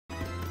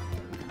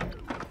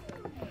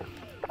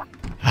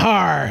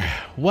Har!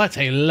 What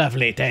a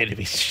lovely day to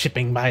be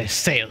shipping by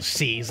sail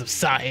seas of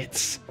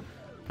science.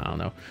 I don't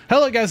know.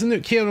 Hello guys, I'm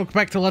Nuke, Kioh, and welcome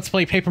back to Let's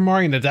Play Paper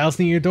Mario and the Dolls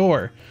Near Your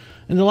Door.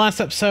 In the last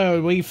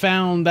episode, we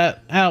found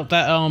out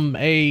that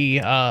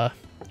a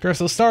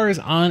crystal star is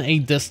on a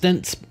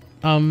distant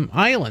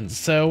island,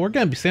 so we're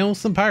gonna be sailing with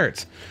some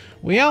pirates.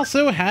 We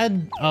also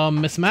had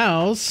Miss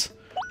Mouse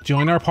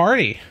join our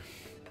party,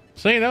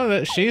 so you know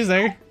that she's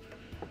there.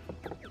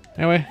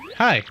 Anyway,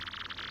 hi.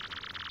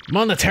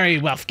 Monetary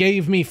wealth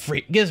gives me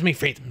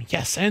freedom.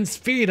 Yes, and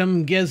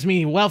freedom gives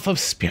me wealth of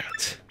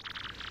spirit.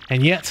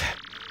 And yet,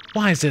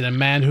 why is it a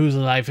man whose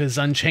life is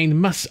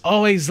unchained must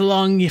always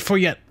long for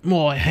yet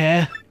more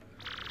hair?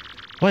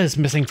 What is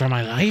missing from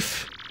my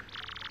life?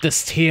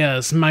 This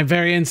tears my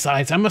very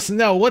insides. I must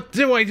know, what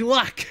do I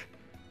lack?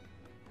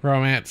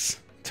 Romance.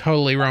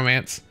 Totally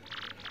romance.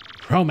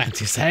 Romance,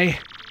 you say?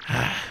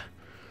 I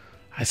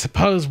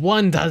suppose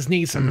one does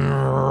need some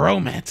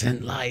romance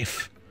in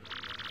life.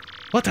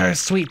 What are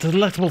sweet,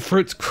 delectable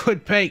fruits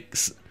could make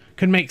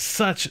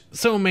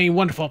so many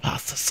wonderful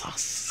pasta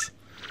sauce?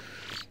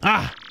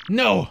 Ah,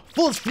 no,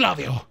 foolish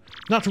Flavio!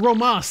 Not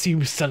romance,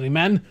 you silly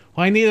man.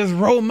 What I need is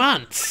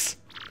romance.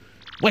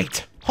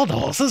 Wait, hold the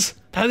horses.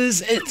 That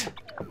is it.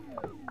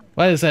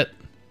 What is it?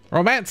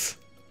 Romance?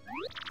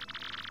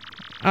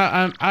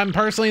 I'm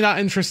personally not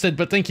interested,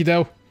 but thank you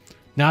though.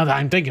 Now that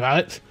I'm thinking about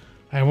it,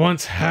 I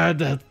once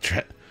heard of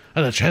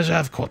the treasure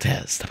of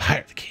Cortez, the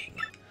Pirate King.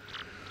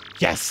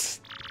 Yes.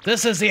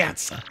 This is the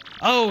answer.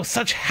 Oh,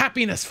 such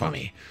happiness for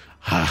me.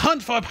 A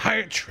hunt for a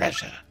pirate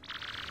treasure.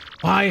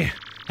 Why,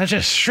 that's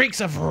just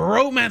shrieks of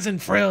romance and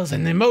thrills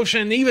and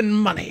emotion and even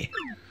money.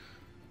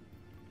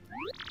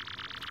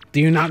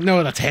 Do you not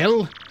know the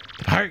tale?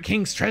 The Pirate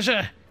King's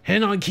treasure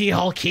hidden on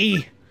Kioh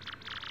Key?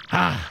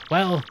 Ah,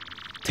 well,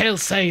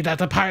 tales say that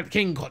the Pirate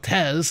King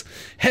Cortez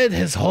hid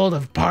his hold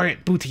of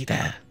pirate booty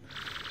there.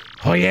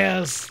 For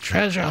years,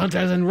 treasure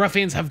hunters and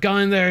ruffians have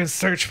gone there in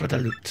search for the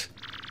loot.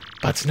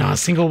 But not a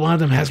single one of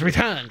them has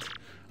returned.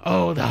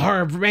 Oh, the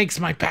horror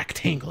makes my back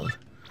tingle.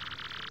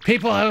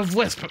 People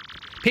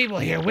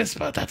here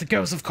whisper that the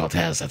ghosts of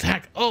Cortez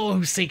attack all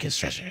who seek his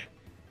treasure.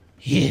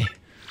 Yeah.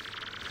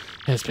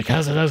 It's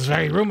because of those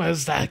very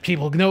rumors that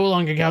people no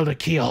longer go to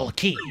Kioh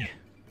Key.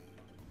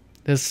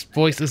 This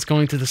voice is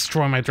going to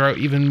destroy my throat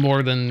even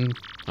more than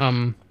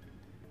the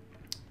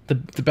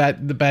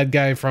bad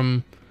guy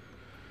from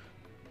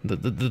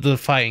the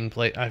fighting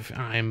play.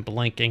 I'm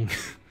blanking.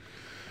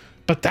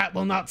 But that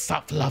will not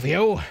stop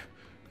Flavio.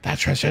 That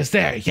treasure is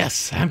there,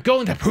 yes, I'm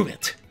going to prove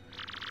it.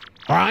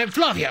 For I'm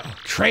Flavio,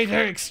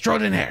 trader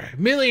extraordinaire,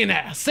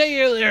 millionaire,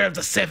 sailor of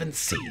the 7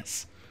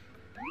 seas.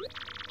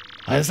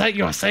 What is that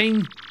you're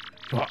saying?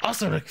 You are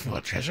also looking for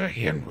a treasure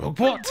here in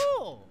Rogueport?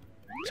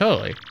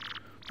 Totally.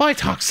 Why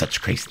talk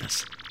such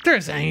craziness? There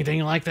isn't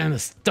anything like that in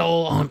this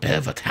dull bit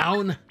of a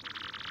town.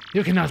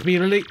 You cannot be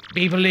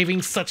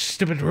believing such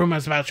stupid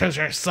rumors about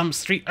treasure some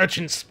street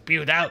urchin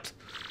spewed out.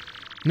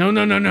 No.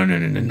 Now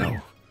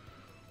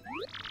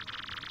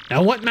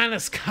what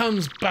madness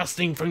comes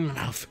busting from your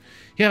mouth?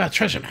 You have a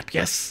treasure map,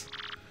 yes?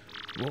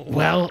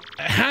 Well,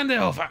 hand it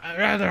over.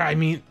 Rather, I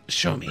mean,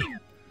 show me.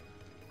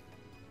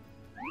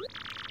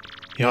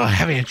 You're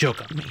having a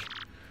joke on me.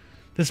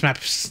 This map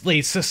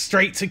leads us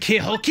straight to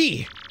Kioh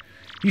Key.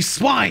 You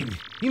swine!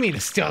 You mean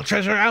to steal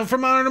treasure out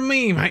from under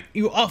me,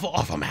 you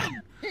awful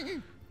man.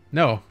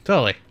 No,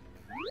 totally.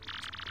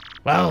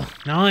 Well,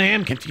 now I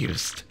am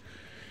confused.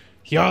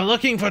 You're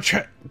looking for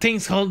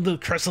things called the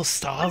crystal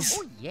stars?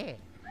 Oh, yeah.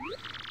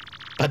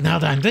 But now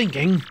that I'm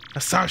thinking,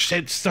 a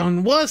star-shaped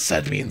stone was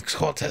said to be in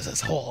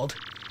Cortez's hold.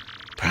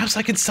 Perhaps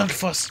I could sell it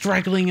for a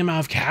straggling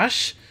amount of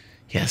cash?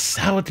 Yes,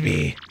 that would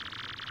be...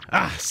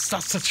 Ah,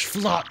 stop such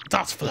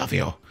thoughts,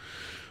 Flavio.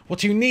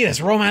 What you need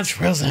is romance,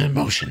 thrills, and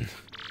emotion.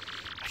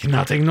 I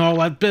cannot ignore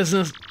what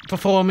business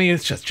before me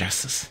is just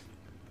justice.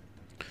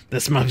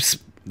 This must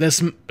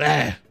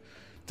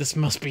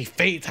be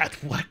fate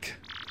at work.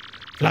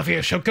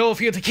 Flavio shall go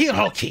for you to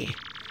Kioh Key.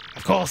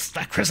 Of course,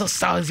 that crystal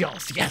star is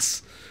yours,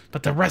 yes,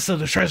 but the rest of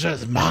the treasure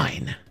is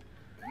mine.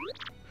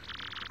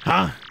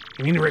 Huh?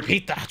 You mean to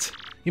repeat that?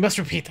 You must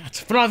repeat that.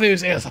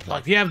 Flavio's ears are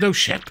plugged. You have no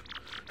ship.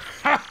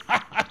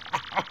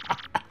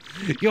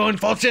 You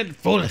unfortunate,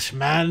 foolish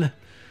man.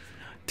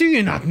 Do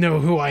you not know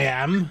who I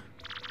am?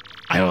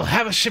 I will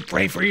have a ship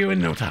ready for you in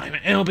no time,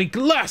 and it'll be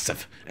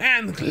glossive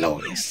and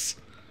glorious.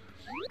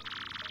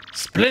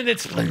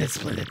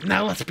 Splendid.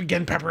 Now let's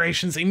begin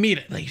preparations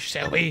immediately,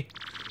 shall we?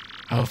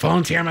 I will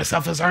volunteer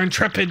myself as our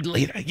intrepid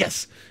leader,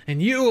 yes,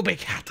 and you will be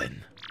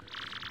captain.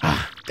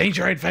 Ah,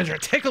 danger adventure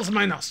tickles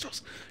my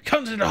nostrils.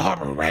 Come to the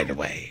harbor right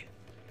away.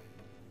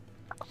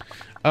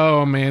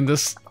 Oh man,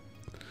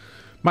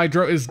 my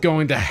throat is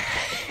going to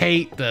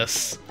hate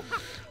this.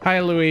 Hi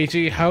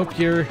Luigi, hope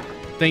your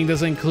thing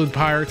doesn't include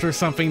pirates or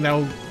something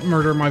that'll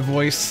murder my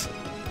voice.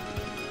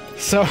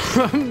 So,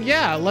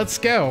 yeah, let's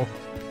go.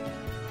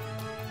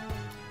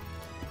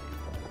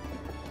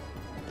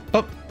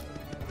 Oh.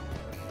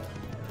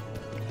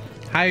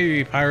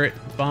 Hi, pirate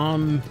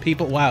bomb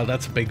people. Wow,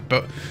 that's a big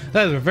boat.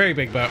 That is a very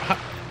big boat.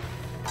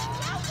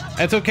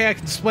 It's okay, I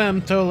can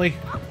swim, totally.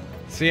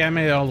 See, I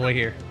made it all the way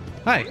here.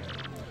 Hi.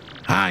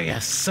 Ah,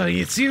 yes, so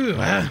it's you,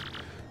 huh?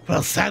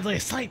 Well, sadly, a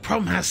slight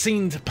problem has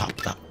seemed to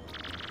pop up.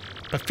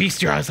 But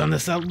feast your eyes on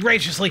this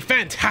outrageously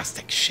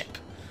fantastic ship.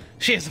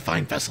 She is a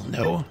fine vessel,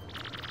 no?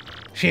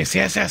 She is the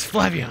SS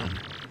Flavion,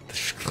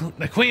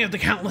 the queen of the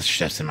countless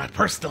ships in my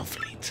personal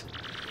fleet.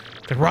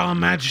 The raw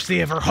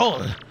majesty of her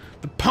hull,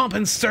 the pomp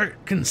and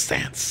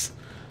circumstance.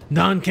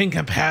 None can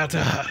compare to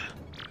her.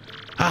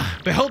 Ah,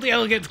 behold the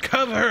elegant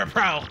curve of her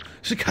prow.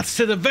 She cuts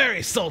to the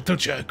very soul,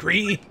 don't you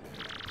agree?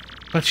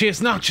 But she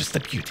is not just a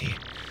beauty.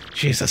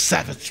 She is a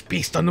savage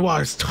beast on the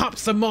water's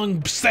tops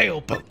among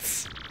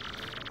sailboats.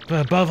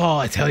 But above all,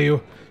 I tell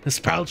you, this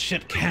proud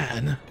ship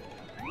can...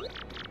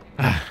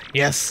 Ah,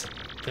 yes.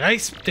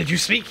 Did you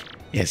speak?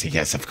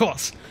 Yes, of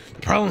course.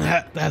 The problem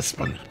has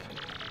sprung up.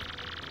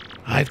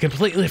 I'd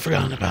completely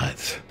forgotten about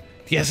it.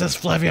 The SS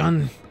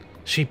Flavion,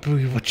 she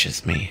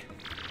bewitches me.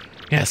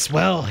 Yes,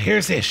 well,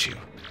 here's the issue.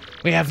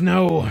 We have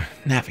no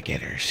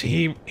navigator.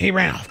 He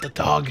ran off, the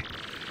dog.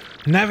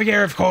 The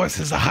navigator, of course,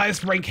 is the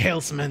highest rank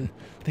hailsman.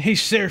 He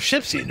shares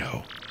ships, you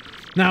know.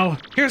 Now,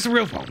 here's the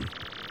real problem.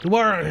 The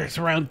waters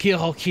around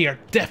Kioh are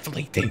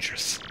definitely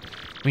dangerous.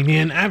 We need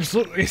an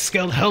absolutely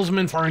skilled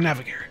helmsman for our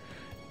navigator.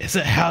 Is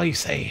it how you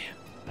say,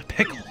 a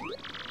pickle?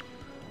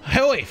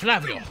 Hey,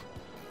 Flavio!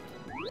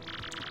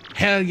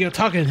 Hell, you're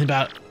talking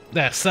about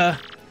that, sir.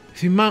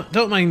 If you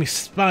don't mind me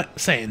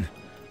saying,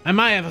 I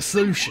might have a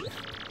solution.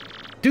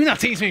 Do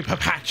not tease me,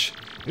 Papatch.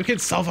 You can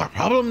solve our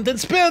problem, then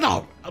spill it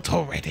out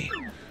already.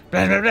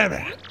 Blah, blah, blah,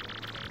 blah.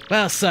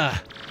 Well,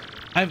 sir,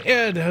 I've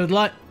heard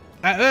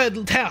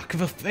talk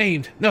of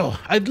a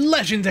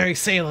legendary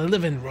sailor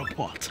living in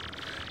Rogueport.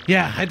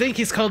 Yeah, I think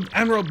he's called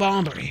Admiral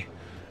Bombery.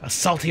 A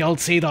salty old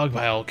sea dog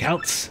by all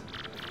accounts.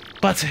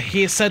 But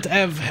he is said to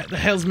have the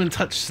helmsman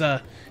touch,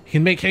 sir. He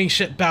can make any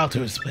ship bow to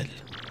his will.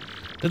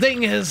 The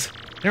thing is,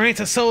 there ain't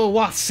a soul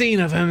what's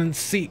seen of him in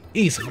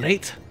seas of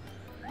late.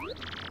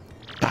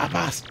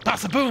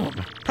 Boom!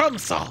 Problem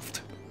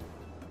solved.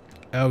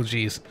 Oh,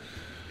 jeez.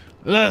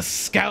 Let's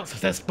scout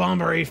this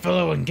Bombery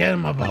fellow and get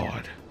him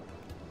aboard.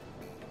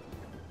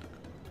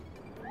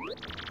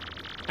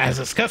 As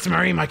is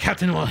customary, my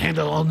captain will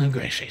handle all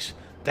negotiations.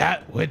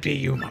 That would be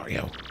you,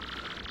 Mario.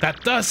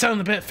 That does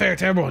sound a bit fair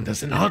to everyone,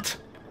 does it not?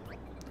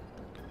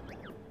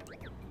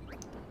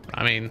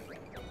 I mean...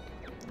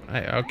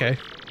 okay.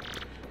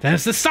 Then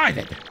it's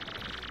decided.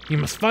 You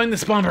must find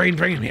this Bombery and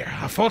bring him here.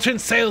 Our fortune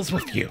sails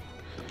with you.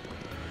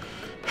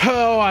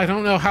 Oh, I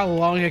don't know how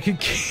long I can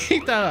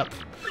keep that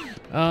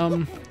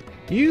up.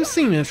 You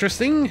seem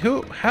interesting.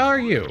 How are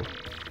you?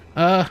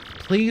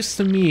 Pleased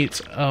to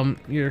meet,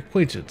 your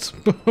acquaintance.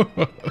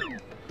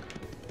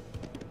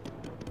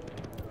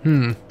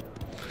 You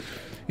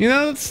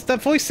know,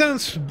 that voice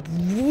sounds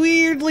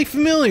weirdly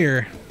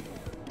familiar.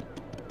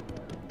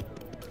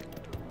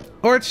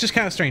 Or it's just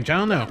kind of strange, I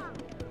don't know.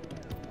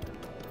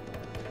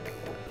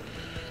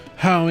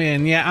 Oh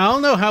man, yeah, I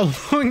don't know how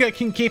long I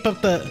can keep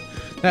up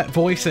that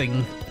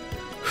voicing.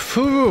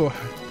 Phew.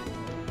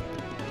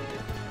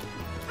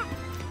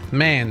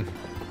 Man.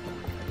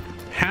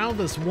 How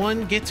does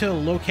one get to a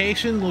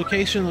location?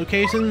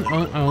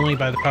 Only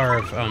by the power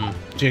of,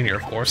 Junior,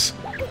 of course.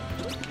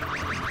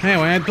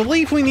 Anyway, I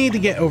believe we need to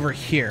get over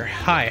here.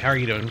 Hi, how are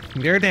you doing?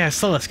 The other day I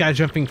saw this guy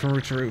jumping from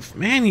roof to roof.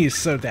 Man, he's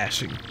so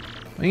dashing.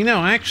 Well, you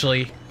know,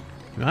 actually,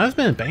 I've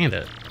been a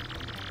bandit.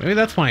 Maybe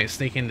that's why I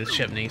sneak into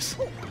chimneys.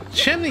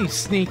 Chimney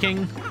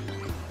sneaking?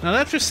 Now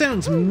that just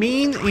sounds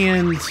mean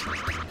and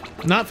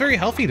not very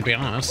healthy, to be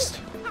honest.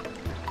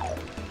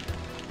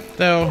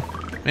 Though,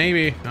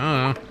 maybe,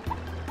 I don't know.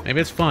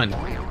 Maybe it's fun.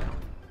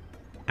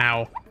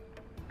 Ow.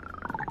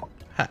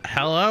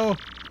 Hello?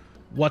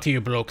 What do you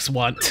blokes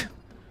want?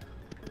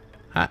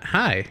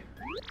 Hi.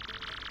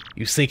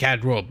 You seek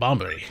Admiral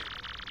Bombery.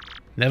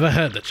 Never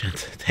heard the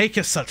gent. Take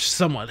as such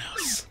someone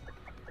else.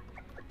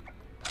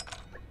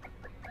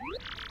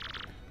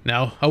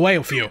 Now, away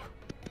with you.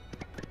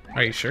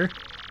 Are you sure?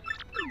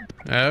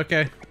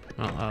 Okay.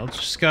 Well, I'll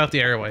just go out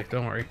the airway,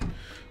 don't worry.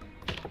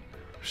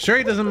 Sure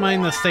he doesn't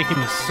mind us taking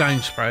the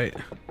shine sprite.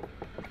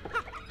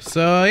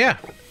 So, yeah.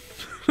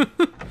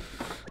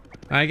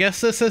 I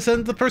guess this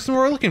isn't the person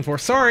we're looking for.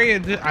 Sorry,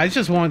 I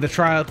just wanted to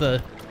try out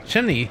the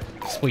chimney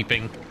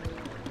sweeping.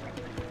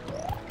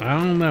 I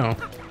don't know.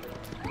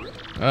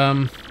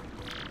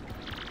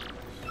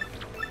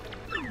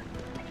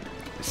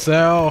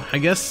 So, I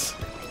guess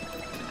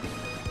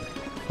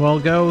we'll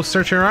go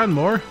search around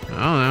more. I don't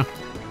know.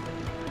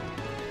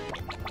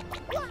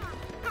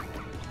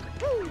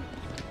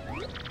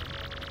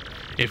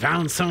 You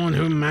found someone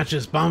who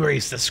matches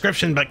Bombery's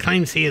description but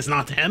claims he is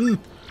not him?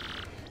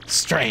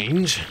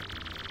 Strange.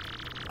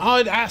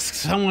 I'd ask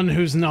someone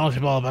who's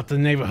knowledgeable about the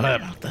neighborhood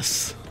about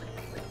this.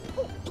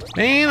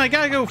 Man, I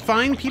gotta go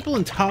find people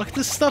and talk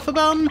this stuff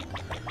about them?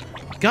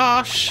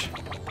 Gosh.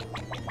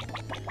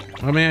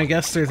 I mean, I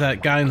guess there's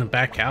that guy in the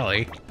back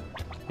alley.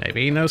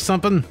 Maybe he knows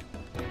something.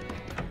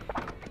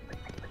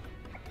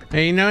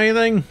 Hey, you know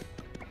anything?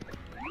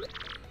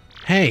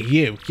 Hey,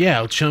 you. Yeah,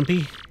 old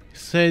chumpy. You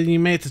said you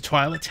made it to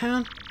Twilight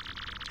Town?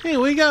 Hey,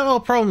 we got all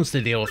problems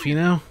to deal with, you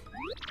know?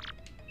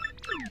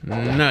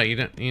 No, you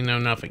don't. You know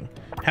nothing.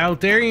 How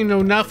dare you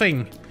know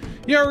nothing?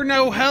 You're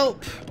no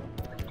help!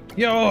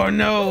 You're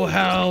no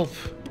help!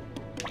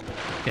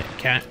 Yeah,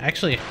 can't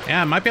actually.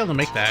 Yeah, I might be able to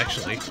make that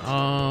actually.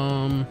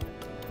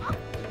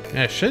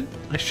 Yeah,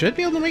 I should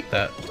be able to make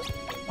that.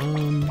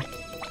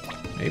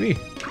 Maybe.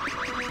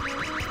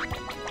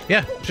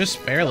 Yeah,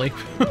 just barely.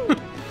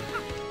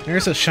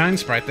 There's a shine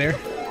sprite there.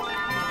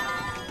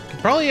 Could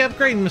probably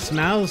upgrade Miss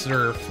Mouse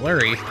or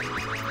Flurry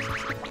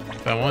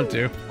if I want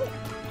to.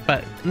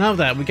 But none of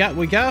that. We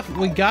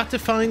got to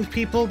find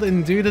people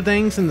and do the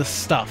things and the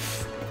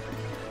stuff.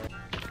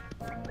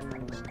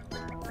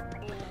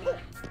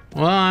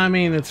 Well, I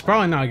mean, it's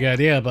probably not a good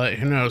idea, but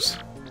who knows?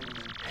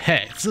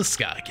 Hey, it's this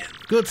guy again.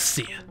 Good to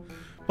see you.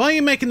 Why are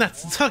you making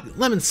that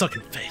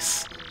lemon-sucking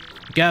face?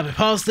 You gotta be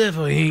positive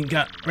or you ain't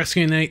got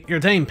rescuing your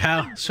dame,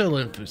 pal. Show a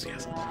little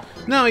enthusiasm.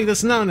 No, he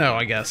does not know,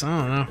 I guess. I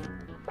don't know.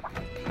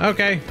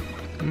 Okay.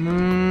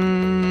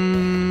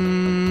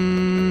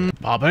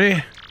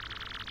 Bobby?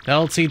 The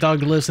old sea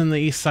dog lives in the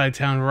east side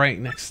town right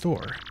next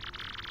door.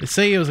 They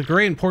say he was a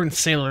great important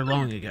sailor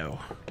long ago.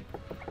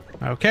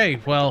 Okay,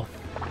 well,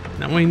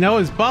 now we know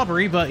it's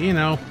Bobbery, but you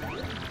know.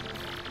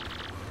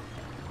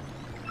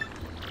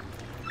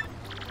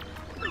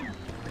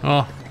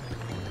 Oh,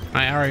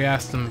 I already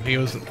asked him if he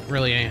wasn't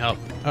really any help.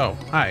 Oh,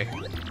 hi.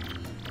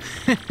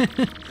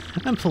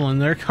 I'm pulling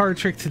their card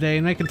trick today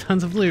and making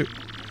tons of loot.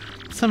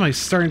 Somebody's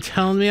starting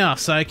telling me off,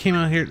 so I came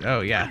out here.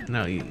 Oh yeah,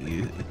 no,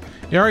 you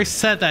already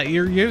said that.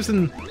 You're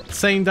using the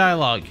same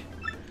dialogue.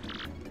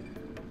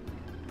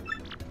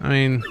 I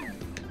mean,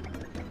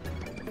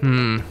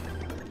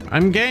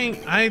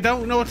 I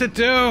don't know what to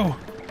do.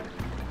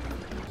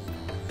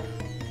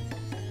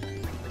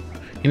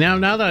 You know,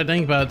 now that I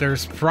think about it,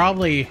 there's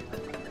probably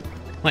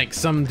like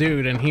some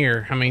dude in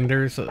here. I mean,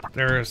 there's a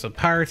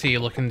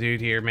piratey looking dude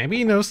here. Maybe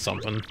he knows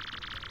something.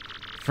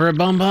 For a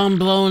bum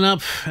blowing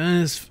up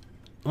and is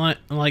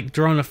like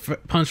drawing a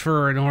punch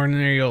for an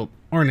ordinary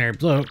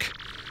bloke.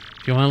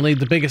 If you want to leave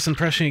the biggest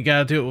impression, you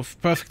gotta do it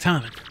with perfect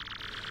timing.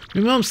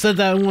 My mom said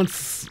that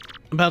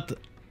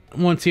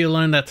once you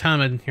learn that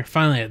timing, you're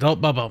finally an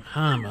adult bubble.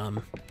 Huh,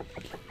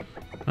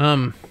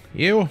 Mom?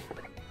 You?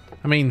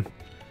 I mean,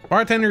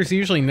 bartenders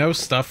usually know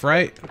stuff,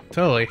 right?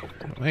 Totally.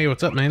 Hey,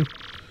 what's up, man?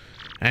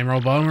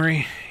 Admiral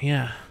Bombery?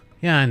 Yeah,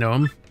 I know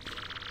him.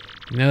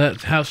 You know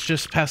that house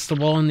just past the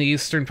wall in the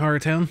eastern part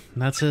of town?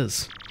 That's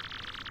his.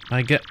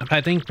 I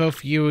think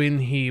both you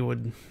and he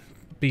would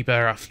be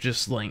better off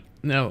just like...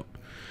 No.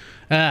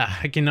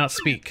 I cannot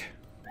speak.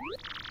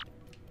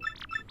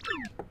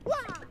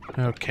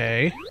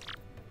 Okay.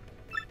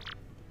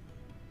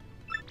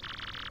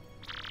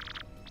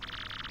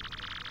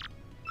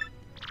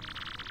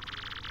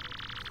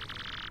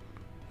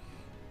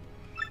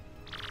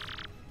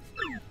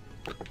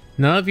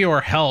 None of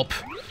your help.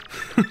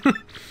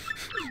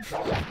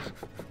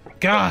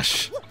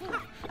 Gosh.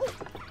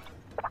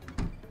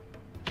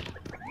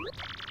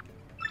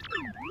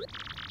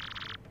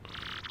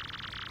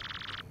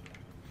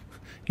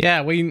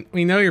 Yeah, we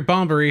know you're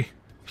Bombery.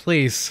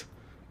 Please.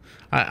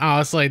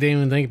 Honestly, I didn't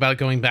even think about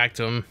going back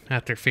to him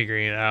after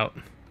figuring it out.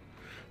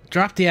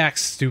 Drop the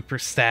axe, super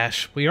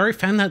stash. We already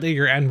found out that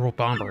you're Admiral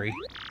Bombery.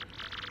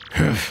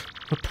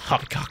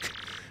 Poppycock.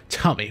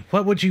 Tell me,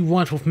 what would you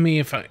want with me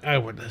if I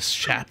were this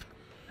chap?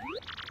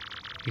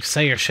 You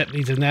say your ship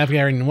needs a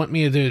navigator and want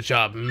me to do the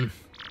job,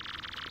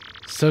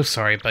 So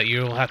sorry, but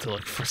you'll have to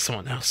look for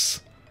someone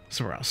else.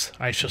 Somewhere else.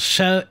 I shall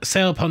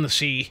sail upon the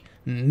sea,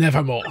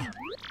 nevermore.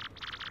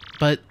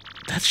 But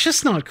that's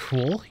just not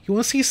cool. You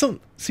want to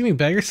see me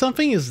beg or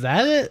something? Is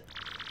that it?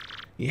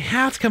 You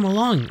have to come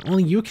along.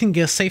 Only you can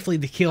get safely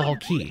to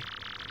Kioh.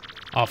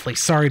 Awfully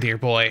sorry, dear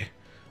boy.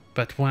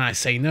 But when I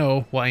say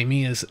no, what I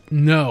mean is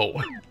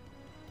no.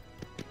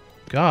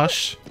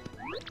 Gosh.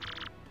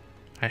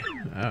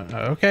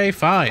 Okay,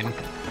 fine.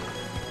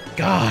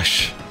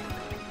 Gosh.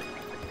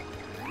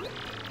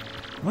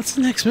 What's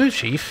the next move,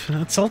 Chief?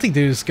 That salty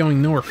dude's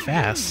going nowhere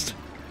fast.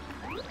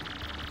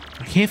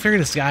 I can't figure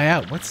this guy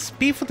out. What's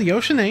beef with the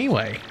ocean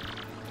anyway?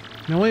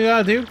 You know what you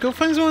gotta do? Go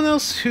find someone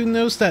else who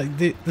knows that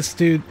this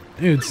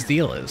dude's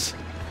deal is.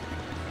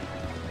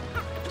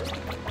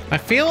 I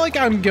feel like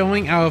I'm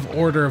going out of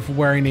order of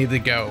where I need to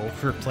go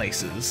for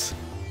places.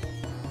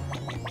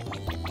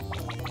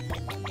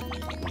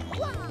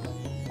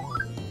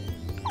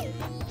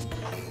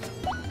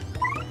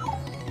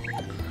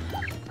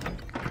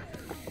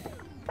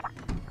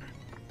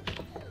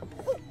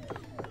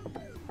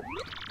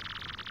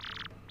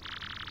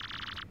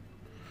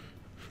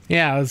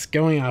 Yeah, I was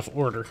going off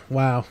order.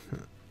 Wow.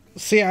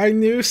 See, I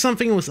knew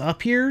something was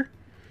up here.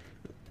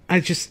 I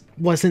just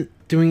wasn't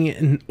doing it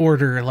in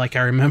order like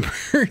I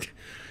remembered.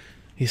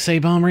 You say,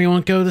 Bomber, you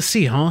won't go to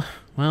sea, huh?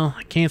 Well,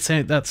 I can't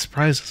say that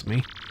surprises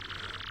me.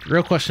 The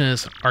real question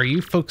is, are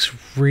you folks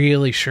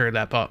really sure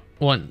that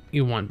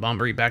you want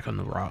Bombery back on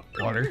the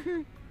water?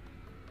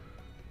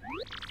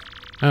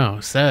 Oh,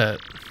 is that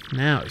it?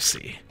 Now I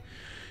see.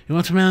 You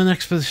want to mount an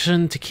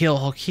expedition to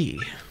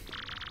Kioh.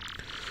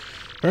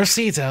 There are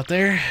seeds out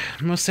there.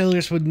 Most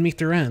sailors would meet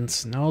their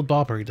ends. No old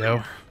Bobbery,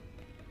 though.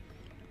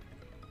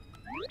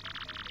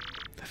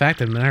 The fact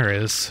of the matter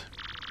is,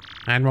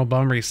 Admiral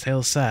Bobbery's tale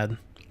is sad.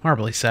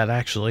 Horribly sad,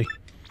 actually.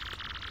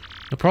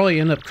 You'll probably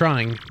end up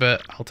crying,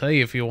 but I'll tell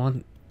you if you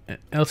want.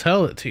 I'll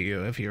tell it to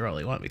you if you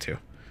really want me to.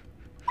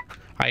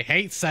 I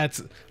hate sad.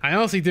 I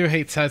honestly do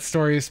hate sad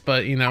stories,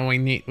 but you know we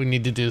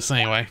need to do this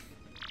anyway.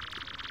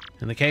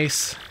 In the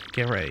case,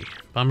 get ready.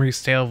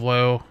 Bobbery's tale of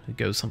woe. It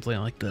goes something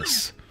like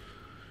this.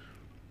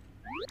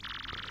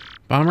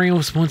 Bobbery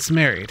was once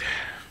married.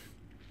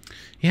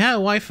 He had a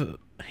wife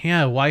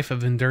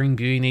of enduring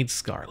beauty named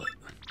Scarlet.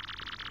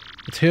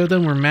 The two of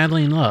them were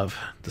madly in love,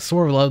 the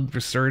sort of love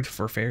reserved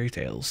for fairy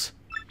tales.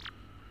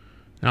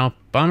 Now,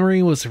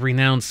 Bobbery was a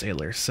renowned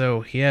sailor,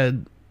 so he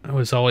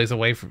was always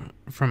away from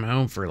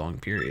home for long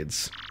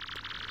periods.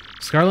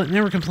 Scarlet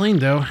never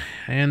complained, though,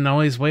 and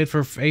always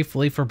waited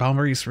faithfully for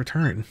Bobbery's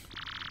return.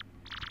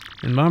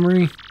 And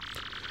Bobbery,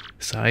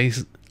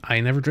 his eye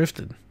never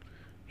drifted.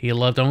 He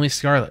loved only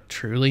Scarlet,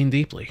 truly and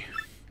deeply.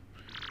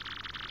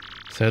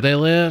 So they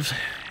lived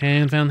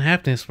and found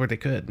happiness where they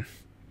could.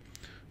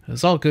 It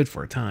was all good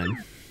for a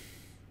time.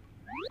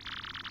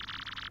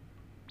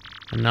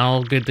 And not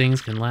all good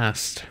things can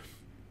last.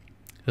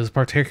 It was a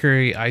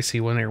particularly icy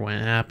winter when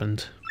it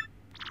happened.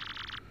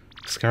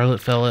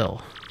 Scarlet fell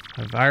ill.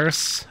 A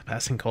virus? A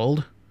passing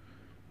cold?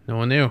 No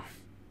one knew.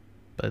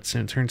 But it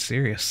soon turned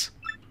serious.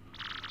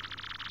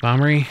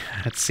 Bobbery,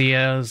 at sea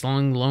on his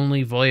long,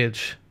 lonely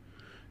voyage,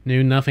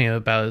 knew nothing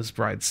about his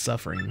bride's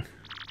suffering.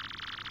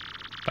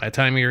 By the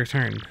time he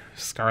returned,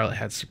 Scarlet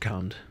had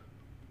succumbed.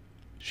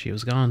 She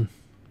was gone.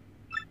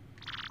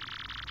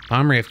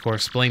 Bobbery, of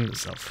course, blamed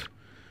himself.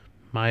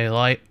 My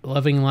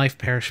loving life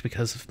perished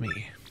because of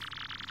me.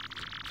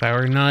 If I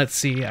were not at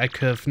sea, I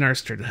could have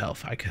nursed her to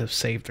health. I could have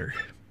saved her.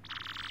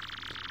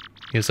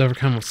 He was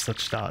overcome with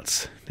such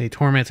thoughts. They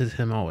tormented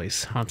him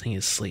always, haunting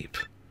his sleep.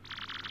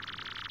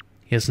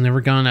 He has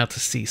never gone out to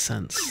sea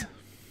since.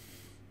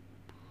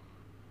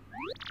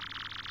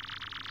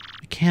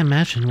 I can't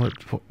imagine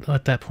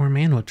what that poor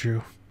man would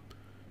do.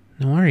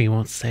 No wonder he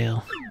won't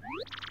sail.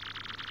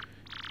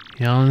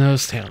 He all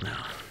knows tale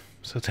now.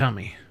 So tell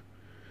me,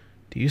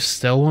 do you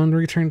still want to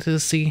return to the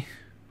sea?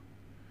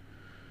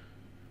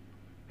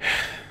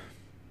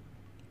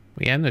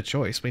 We had no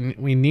choice.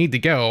 We need to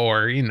go,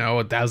 or, you know,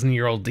 a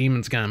 1,000-year-old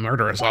demon's gonna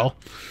murder us all.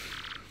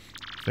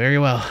 Very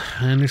well,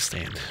 I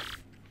understand.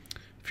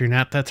 If you're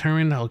not that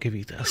determined, I'll give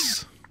you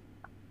this.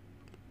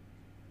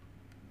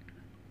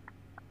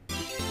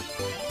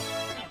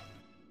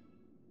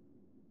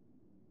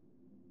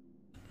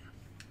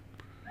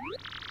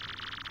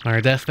 On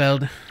her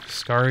deathbed,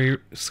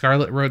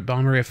 Scarlet wrote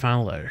Bobbery a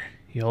final letter.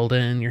 You hold it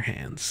in your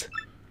hands.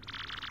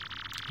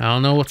 I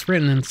don't know what's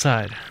written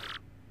inside,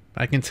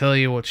 but I can tell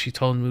you what she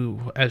told me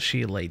as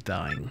she lay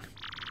dying.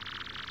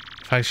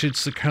 If I should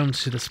succumb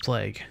to this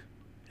plague,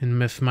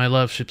 and if my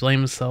love should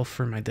blame himself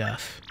for my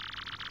death,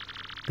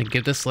 then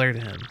give this letter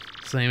to him,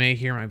 so they may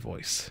hear my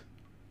voice.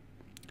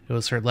 It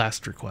was her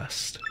last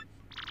request.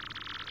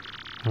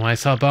 And when I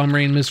saw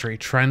Bobbery in misery,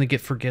 trying to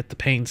forget the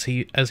pains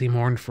as he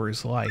mourned for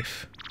his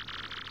life,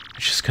 I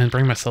just couldn't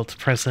bring myself to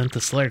present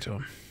this letter to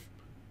him.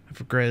 I've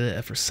regretted it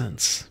ever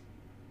since.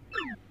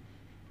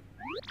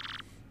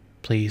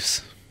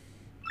 Please,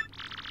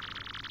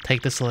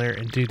 take this letter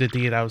and do the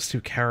deed I was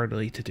too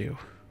cowardly to do.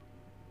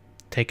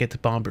 Take it to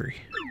Bobbery.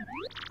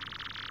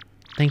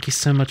 Thank you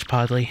so much,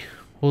 Podley.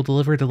 We'll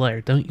deliver the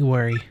letter, don't you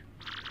worry.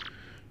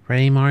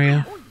 Ready,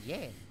 Mario? Oh,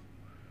 yeah.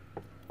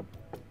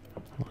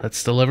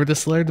 Let's deliver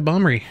this letter to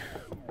Bobbery.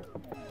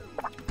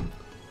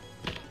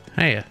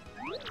 Hey.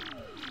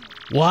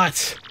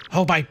 What?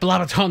 Oh, by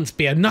Blabatons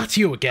beer, not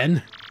you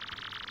again!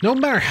 No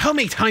matter how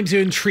many times you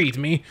entreat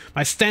me,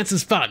 my stance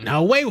is fun.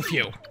 Now away with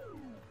you!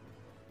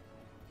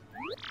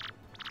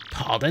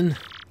 Pardon?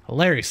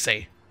 Hilarious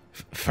say.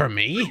 For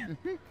me?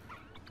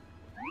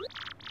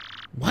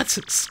 What?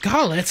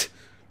 Scarlet?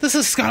 This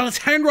is Scarlet's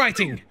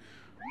handwriting!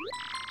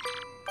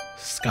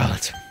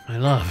 Scarlet, my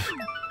love.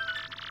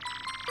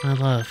 My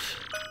love,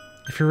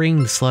 if you're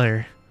reading this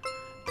letter,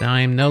 then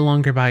I am no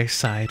longer by your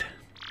side.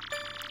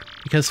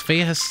 Because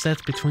fate has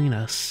set between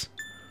us,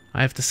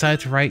 I have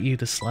decided to write you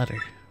this letter.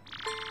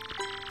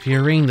 If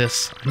you're reading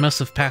this, I must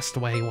have passed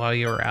away while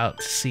you were out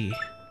to sea.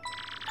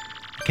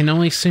 I can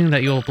only assume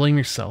that you will blame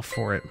yourself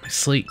for it, my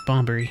sweet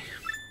Bobbery.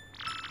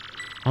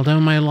 Although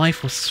my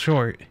life was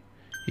short,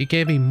 you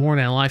gave me more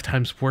than a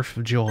lifetime's worth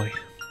of joy.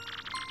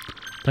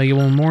 Though you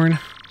will mourn,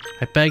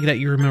 I beg that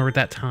you remember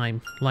that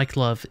time, like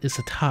love, is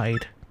a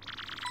tide.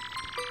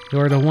 You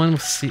are the one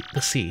with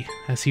the sea,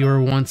 as you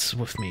were once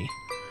with me.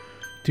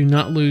 Do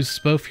not lose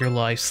both your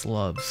life's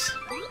loves.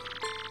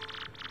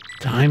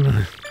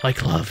 Time,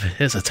 like love,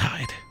 is a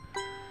tide.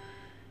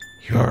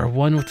 You are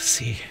one with the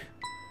sea,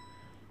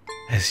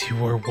 as you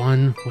were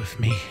one with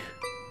me.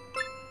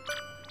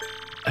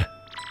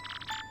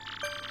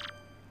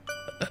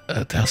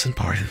 A thousand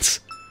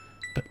pardons,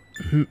 but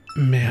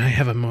may I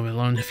have a moment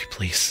alone, if you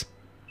please?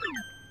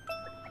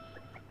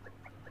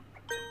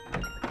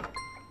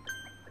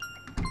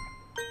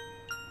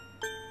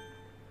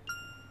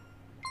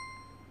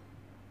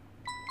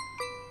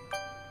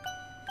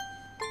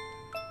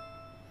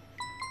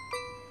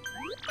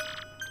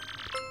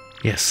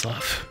 Yes,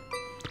 love.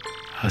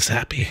 I was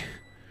happy.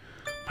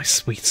 My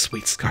sweet,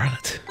 sweet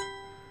Scarlet.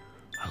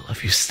 I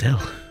love you still.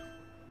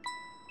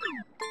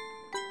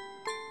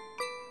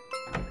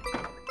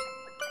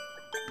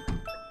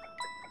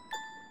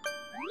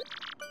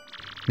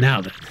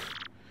 Now then,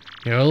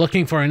 you're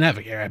looking for a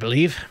navigator, I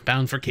believe,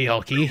 bound for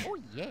Kioh. Oh,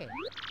 yeah.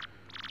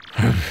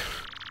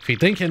 If you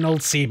think an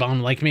old sea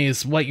bomb like me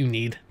is what you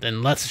need,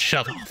 then let's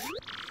shove off.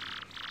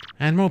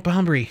 Admiral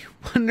Bombery,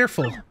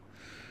 wonderful.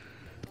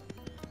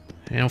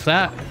 And with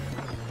that...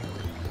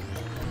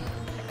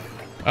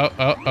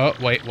 Oh,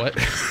 wait, what?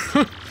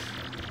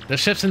 The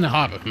ship's in the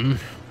harbor,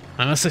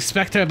 I must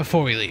expect her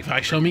before we leave. I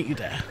shall meet you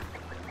there.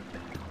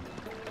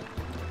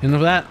 And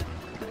with that,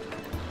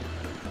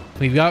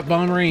 we've got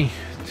Bombery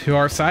to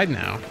our side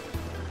now.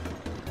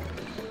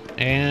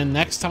 And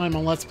next time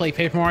on Let's Play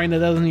Paper Mario: The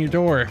Dozen Your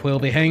Door, we'll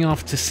be heading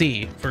off to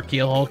sea for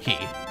Kioh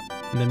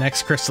in the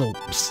next crystal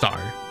star.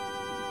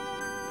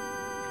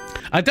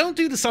 I don't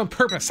do this on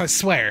purpose, I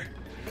swear.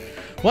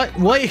 What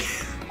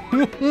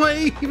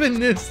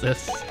even is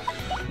this?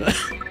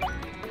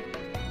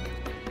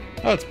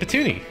 Oh, it's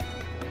Petuni.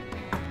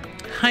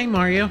 Hi,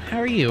 Mario. How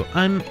are you?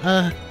 I'm,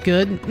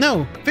 good.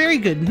 No, very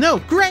good. No,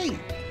 great!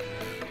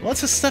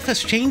 Lots of stuff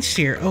has changed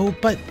here. Oh,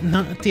 but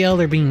not the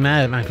elder being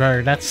mad at my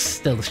brother. That's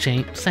still the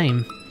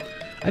same.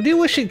 I do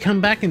wish you'd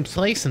come back and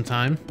play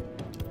sometime.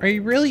 Are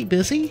you really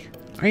busy?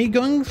 Are you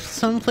going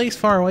someplace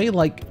far away,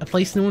 like a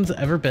place no one's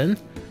ever been?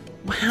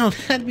 Wow,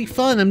 that'd be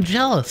fun. I'm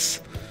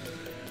jealous.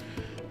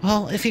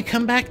 Well, if you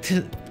come back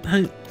to...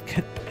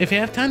 if you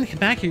have time to come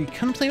back here,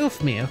 come play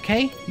with me,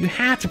 okay? You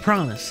have to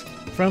promise.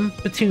 From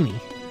Petuni.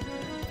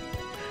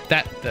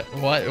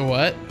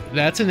 What?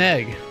 That's an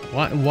egg.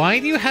 Why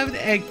do you have an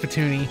egg,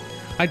 Petuni?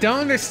 I don't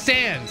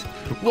understand.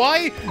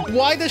 Why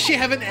does she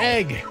have an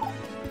egg?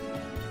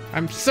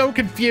 I'm so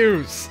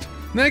confused.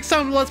 Next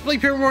time, Let's Play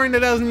Paper Mario: The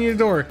Dozen Your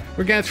Door,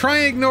 we're gonna try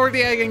and ignore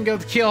the egg and go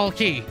to Kioh.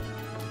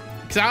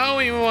 Because I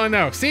don't even want to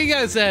know. See you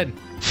guys then.